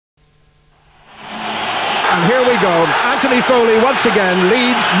And here we go. Anthony Foley once again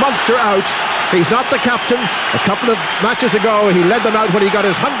leads Munster out. He's not the captain. A couple of matches ago he led them out when he got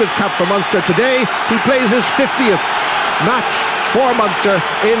his 100th cap for Munster. Today he plays his 50th match for Munster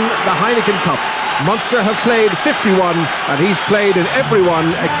in the Heineken Cup. Munster have played 51 and he's played in every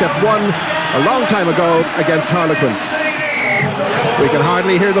one except one a long time ago against Harlequins. We can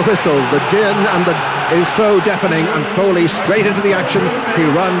hardly hear the whistle. The din and is so deafening, and Foley straight into the action. He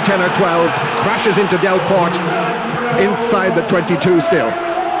run 10 or 12, crashes into Delport inside the 22 still.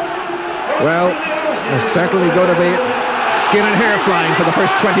 Well, there's certainly going to be skin and hair flying for the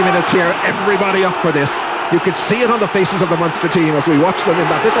first 20 minutes here. Everybody up for this. You could see it on the faces of the Munster team as we watched them in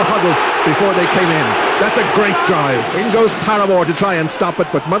that little huddle before they came in. That's a great drive. In goes Paramore to try and stop it,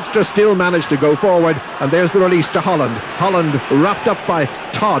 but Munster still managed to go forward, and there's the release to Holland. Holland wrapped up by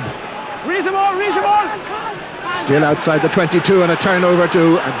Todd. Still outside the 22, and a turnover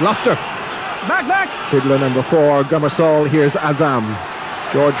to Gloucester. Back. Fiddler number 4, Gummersall. Here's Azam.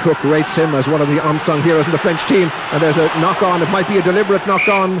 George Hook rates him as one of the unsung heroes in the French team, and there's a knock-on. It might be a deliberate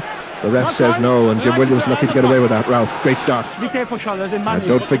knock-on. The ref says no, and Jim Williams lucky to get away with that. Ralph, great start. Be careful, shoulders in man. And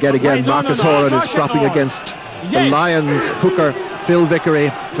don't forget again, Marcus Horan is flopping against the Lions. Hooker, Phil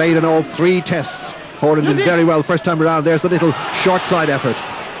Vickery, played in all 3 tests. Horan did very well first time around. There's the little short side effort.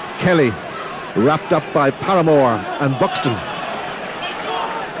 Kelly, wrapped up by Paramore and Buxton.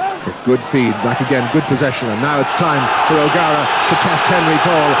 A good feed, back again, good possession, and now it's time for O'Gara to test Henry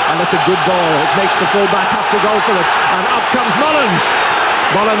Paul, and it's a good ball. It makes the full-back have to go for it, and up comes Mullins.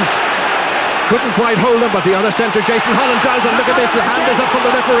 Mullins couldn't quite hold him, but the other centre, Jason Holland, does, and look at this, the hand is up from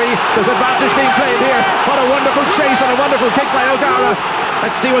the referee. There's advantage being played here. What a wonderful chase and a wonderful kick by O'Gara.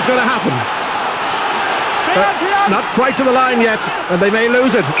 Let's see what's going to happen. Not quite to the line yet, and they may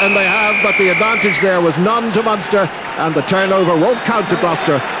lose it, and they have, but the advantage there was none to Munster, and the turnover won't count to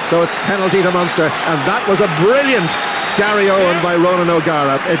Gloucester, so it's penalty to Munster, and that was a brilliant Gary Owen by Ronan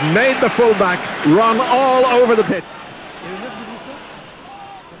O'Gara. It made the fullback run all over the pitch.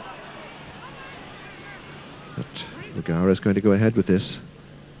 But O'Gara is going to go ahead with this.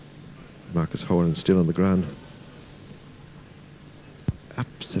 Marcus Horan still on the ground.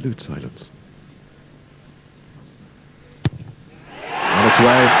 Absolute silence. On its way,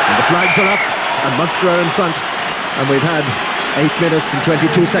 and the flags are up, and Munster are in front, and we've had 8 minutes and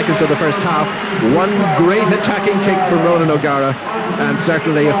 22 seconds of the first half. One great attacking kick from Ronan O'Gara, and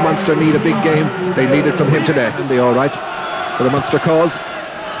certainly if Munster need a big game, they need it from him today. And be all right for the Munster cause.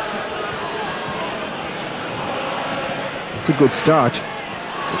 It's a good start,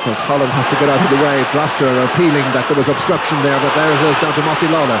 because Holland has to get out of the way. Gloucester are appealing that there was obstruction there, but there it is down to Mossy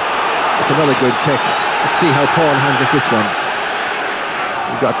Lawler. It's another good kick. Let's see how Paul handles this one.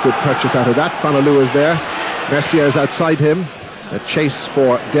 He got good purchase out of that. Fanalou is there. Mercier's outside him. A chase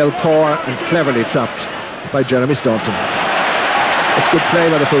for Delport, and cleverly trapped by Jeremy Staunton. It's good play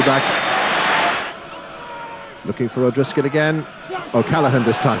by the fullback. Looking for O'Driscoll again. O'Callaghan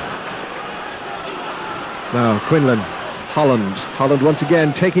this time. Now Quinlan. Holland once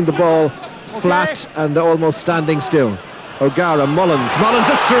again taking the ball flat and almost standing still. O'Gara, Mullins is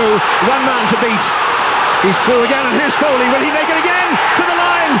through. One man to beat. He's through again, and here's Foley. Will he make it again? To the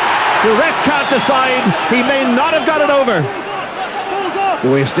line. The ref can't decide. He may not have got it over.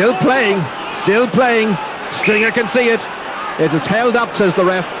 We're still playing. Stringer can see it. It is held up, says the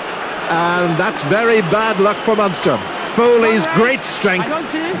ref, and that's very bad luck for Munster. Foley's great strength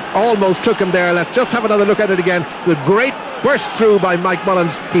almost took him there. Let's just have another look at it again. The great burst through by Mike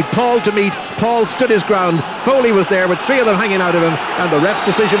Mullins. He Paul to meet. Paul stood his ground. Foley was there with 3 of them hanging out of him, and the ref's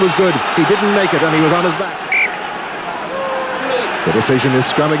decision was good. He didn't make it, and he was on his back. The decision is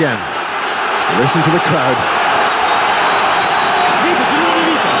scrum again. Listen to the crowd.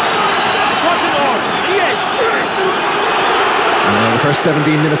 The first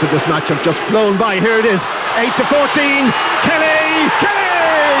 17 minutes of this match have just flown by. Here it is, 8-14. Kelly!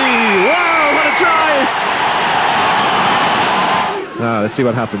 Wow, what a try! Now let's see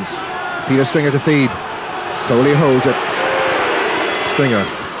what happens. Peter Stringer to feed. Foley holds it. Stringer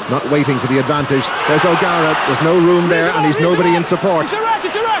not waiting for the advantage. There's O'Gara. There's no room there, and he's nobody in support.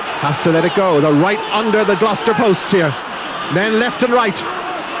 Has to let it go. They're right under the Gloucester posts here. Men left and right.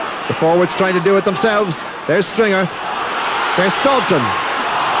 The forwards trying to do it themselves. There's Stringer. There's Staunton,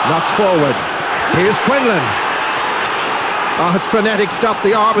 knocked forward. Here's Quinlan. Oh, it's frenetic stop.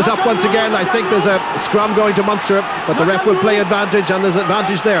 The arm is up once again. I think there's a scrum going to Munster, but the ref will play advantage, and there's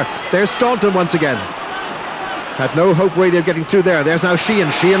advantage there. There's Staunton once again. Had no hope really of getting through there. There's now Sheehan.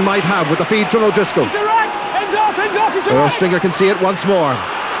 Sheehan might have with the feed from O'Driscoll. Ends off. Oh, Stringer can see it once more.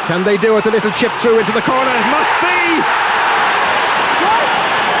 Can they do it? The little chip through into the corner. It must be!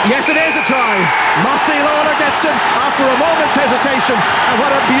 Yes, it is a try. Mossy Lawler gets it after a moment's hesitation, and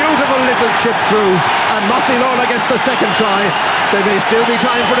what a beautiful little chip through. And Mossy Lawler gets the second try. There may still be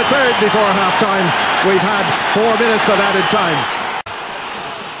time for the third before half-time. We've had 4 minutes of added time.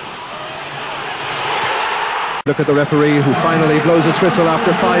 Look at the referee who finally blows his whistle after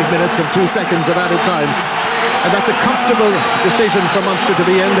 5 minutes and 2 seconds of added time. And that's a comfortable decision for Munster to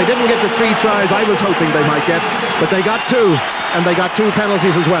be in. They didn't get the 3 tries I was hoping they might get, but they got 2, and they got 2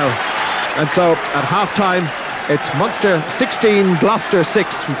 penalties as well. And so at half-time, it's Munster 16, Gloucester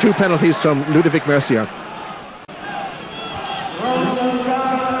 6, from 2 penalties from Ludovic Mercier.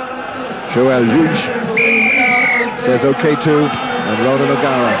 Joel Huge says OK too, and Ronan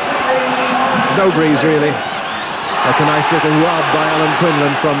O'Gara. No breeze really. That's a nice little rob by Alan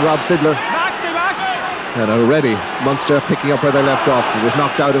Quinlan from Rob Fiddler. And already Munster picking up where they left off. It was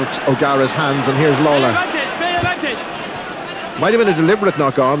knocked out of O'Gara's hands, and here's Lawler. Might have been a deliberate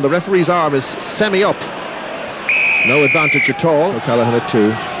knock on. The referee's arm is semi-up. No advantage at all. O'Callaghan at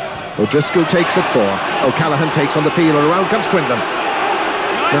 2. O'Driscoll takes at 4. O'Callaghan takes on the peel, and around comes Quinlan.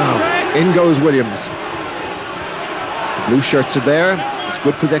 Now, in goes Williams. The blue shirts are there. It's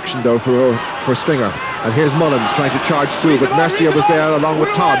good protection though for Stringer. And here's Mullins trying to charge through, but Mercier was there along with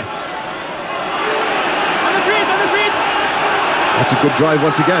Todd. That's a good drive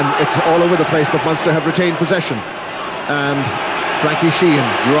once again. It's all over the place, but Munster have retained possession. And Frankie Sheehan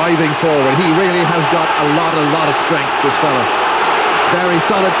driving forward. He really has got a lot of strength, this fella. Very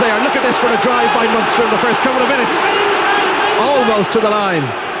solid player. Look at this for a drive by Munster in the first couple of minutes. Almost to the line.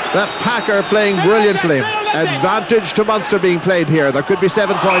 That Packer playing brilliantly. Advantage to Munster being played here. There could be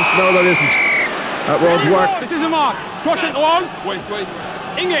 7 points. No, there isn't. That won't work. This is a mark. Crush it on. Wait.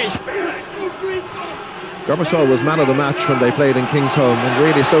 English. Gomersall was man of the match when they played in Kingsholm, and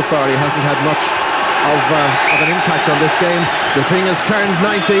really so far he hasn't had much of an impact on this game. The thing has turned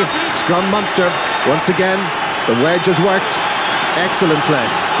 90. Scrum Munster. Once again, the wedge has worked. Excellent play.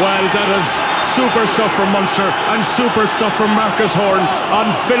 Well, that is super stuff from Munster and super stuff from Marcus Horn on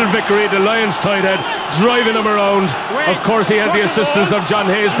Phil Vickery, the Lions tight head, driving him around. Of course, he had the assistance of John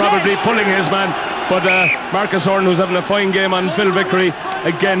Hayes probably pulling his man, but Marcus Horn, who's having a fine game on Phil Vickery,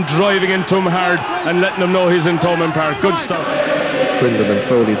 again driving into him hard and letting him know he's in Thomond Park. Good stuff. Quinlan and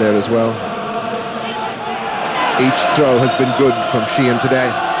Foley there as well. Each throw has been good from Sheehan today.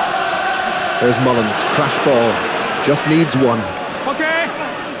 There's Mullins, crash ball, just needs one. Okay.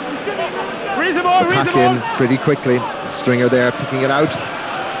 The pack in pretty quickly. Stringer there picking it out,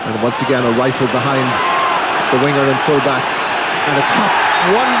 and once again a rifle behind the winger and full-back, and it's hopped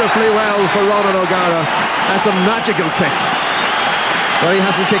wonderfully well for Ronan O'Gara. That's a magical kick. Well, he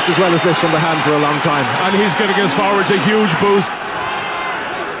hasn't kicked as well as this from the hand for a long time, and he's giving his forwards a huge boost.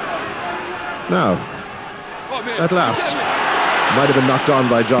 Now, at last, might have been knocked on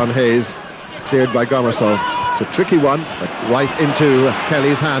by John Hayes, cleared by Gomersall. It's a tricky one, but right into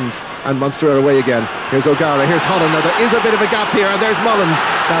Kelly's hands, and Munster are away again. Here's O'Gara, here's Holland. Now there is a bit of a gap here, and there's Mullins.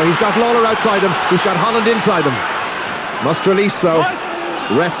 Now he's got Lawler outside him, he's got Holland inside him. Must release though.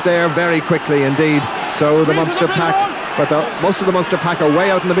 Ref there very quickly indeed. So the Munster pack, but most of the Munster pack are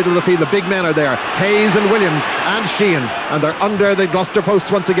way out in the middle of the field. The big men are there, Hayes and Williams and Sheehan, and they're under the Gloucester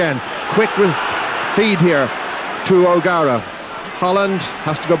post once again. Quick feed here to O'Gara. Holland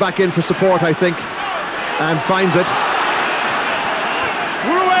has to go back in for support, I think, and finds it.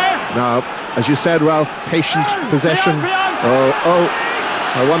 Now, as you said, Ralph, patient possession. Oh,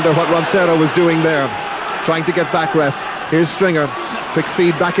 I wonder what Roncero was doing there, trying to get back, ref. Here's Stringer, quick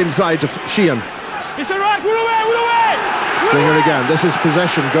feed back inside to Sheehan. Stringer again. This is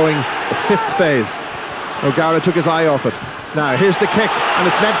possession going the 5th phase. O'Gara took his eye off it. Now, here's the kick, and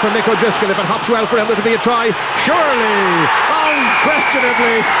it's meant for Mick O'Driscoll. If it hops well for him, it'll be a try. Surely,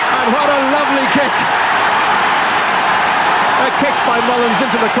 unquestionably, and what a lovely kick. A kick by Mullins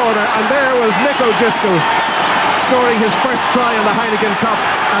into the corner, and there was Mick O'Driscoll scoring his first try in the Heineken Cup,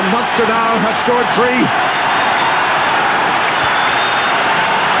 and Munster now have scored 3.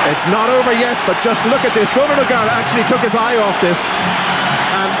 It's not over yet, but just look at this. Ronan O'Gara actually took his eye off this,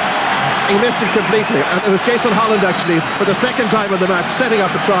 and he missed it completely. And it was Jason Holland actually, for the second time in the match, setting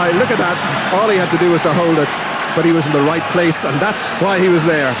up a try. Look at that. All he had to do was to hold it, but he was in the right place, and that's why he was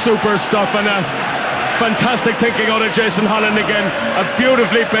there. Super stuff, and fantastic thinking out of Jason Holland again. A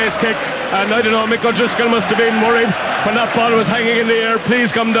beautifully placed kick, and I don't know, Mick O'Driscoll must have been worried when that ball was hanging in the air.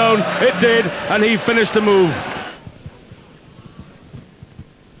 Please come down. It did, and he finished the move.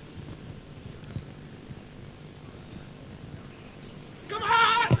 Come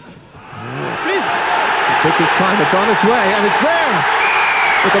on! Please. The kick is time, it's on its way, and it's there.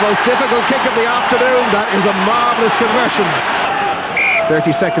 With the most difficult kick of the afternoon, that is a marvellous conversion.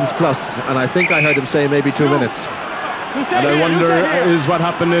 30 seconds plus, and I think I heard him say maybe 2 minutes. And I wonder is what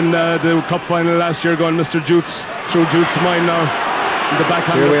happened in the cup final last year going Mr. Jutes through Jute's mind now. The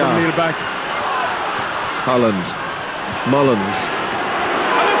backhand from Neil back. Holland, Mullins.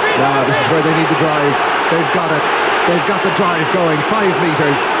 Now this is where they need the drive. They've got it. They've got the drive going. 5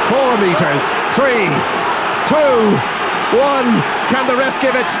 metres, 4 metres, 3, 2, 1. Can the ref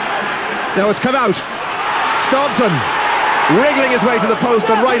give it? No, it's come out. Staunton wriggling his way to the post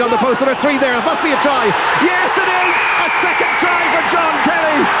and right on the post. Number 3 there. It must be a try. Yes, it is. A second try for John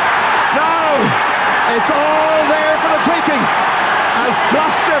Kelly. Now it's all there for the taking as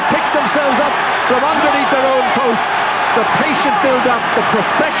Gloucester pick themselves up from underneath their own posts. The patient build-up, the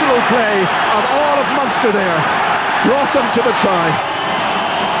professional play of all of Munster there brought them to the try.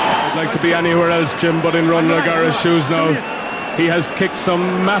 I'd like to be anywhere else, Jim, but in Ron O'Gara's shoes now. He has kicked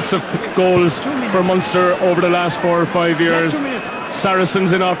some massive goals for Munster over the last 4 or 5 years.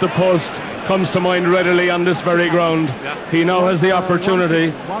 Saracens in off the post comes to mind readily on this very ground. He now has the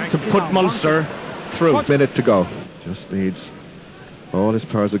opportunity to put Munster through. A minute to go. Just needs all his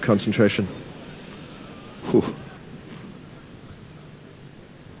powers of concentration. Whew.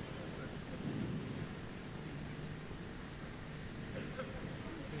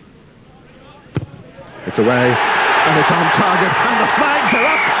 It's away, and it's on target, and the flags are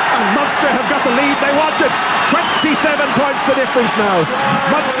up, and Munster have got the lead they wanted. 27 points the difference now.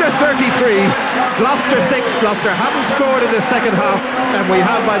 Munster 33, Gloucester 6. Gloucester haven't scored in the second half, and we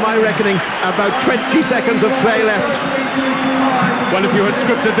have, by my reckoning, about 20 seconds of play left. Well, if you had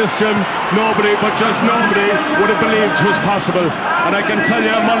scripted this, Jim, nobody, but just nobody, would have believed it was possible. And I can tell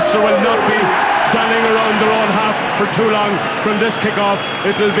you, Munster will not be dallying around their own half for too long from this kick-off.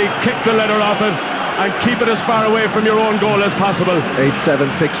 It will be kick the leather off it and keep it as far away from your own goal as possible. 8,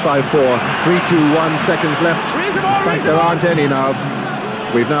 7, 6, 5, 4, 3, 2, 1 seconds left. In fact, there aren't any now.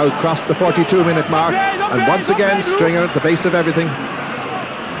 We've now crossed the 42-minute mark, and once again, Stringer at the base of everything,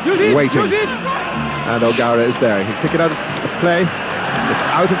 waiting. And O'Gara is there. He'll kick it out of play. It's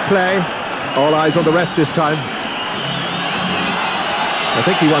out of play. All eyes on the ref this time. I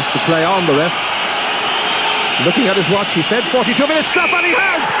think he wants to play on the ref. Looking at his watch, he said 42 minutes stop, and he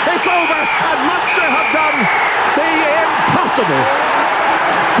has! It's over, and Munster have done the impossible.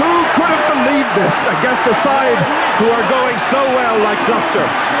 Who could have believed this against a side who are going so well like Gloucester?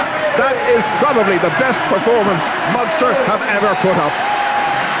 That is probably the best performance Munster have ever put up.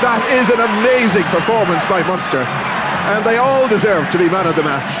 That is an amazing performance by Munster, and they all deserve to be man of the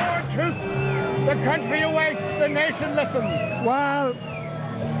match. The country awaits, the nation listens. Well,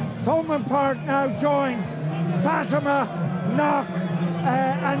 Thomond Park now joins Fatima, Knock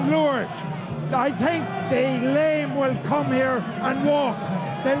and Lourdes. I think the lame will come here and walk.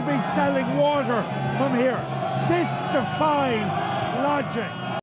 They'll be selling water from here. This defies logic.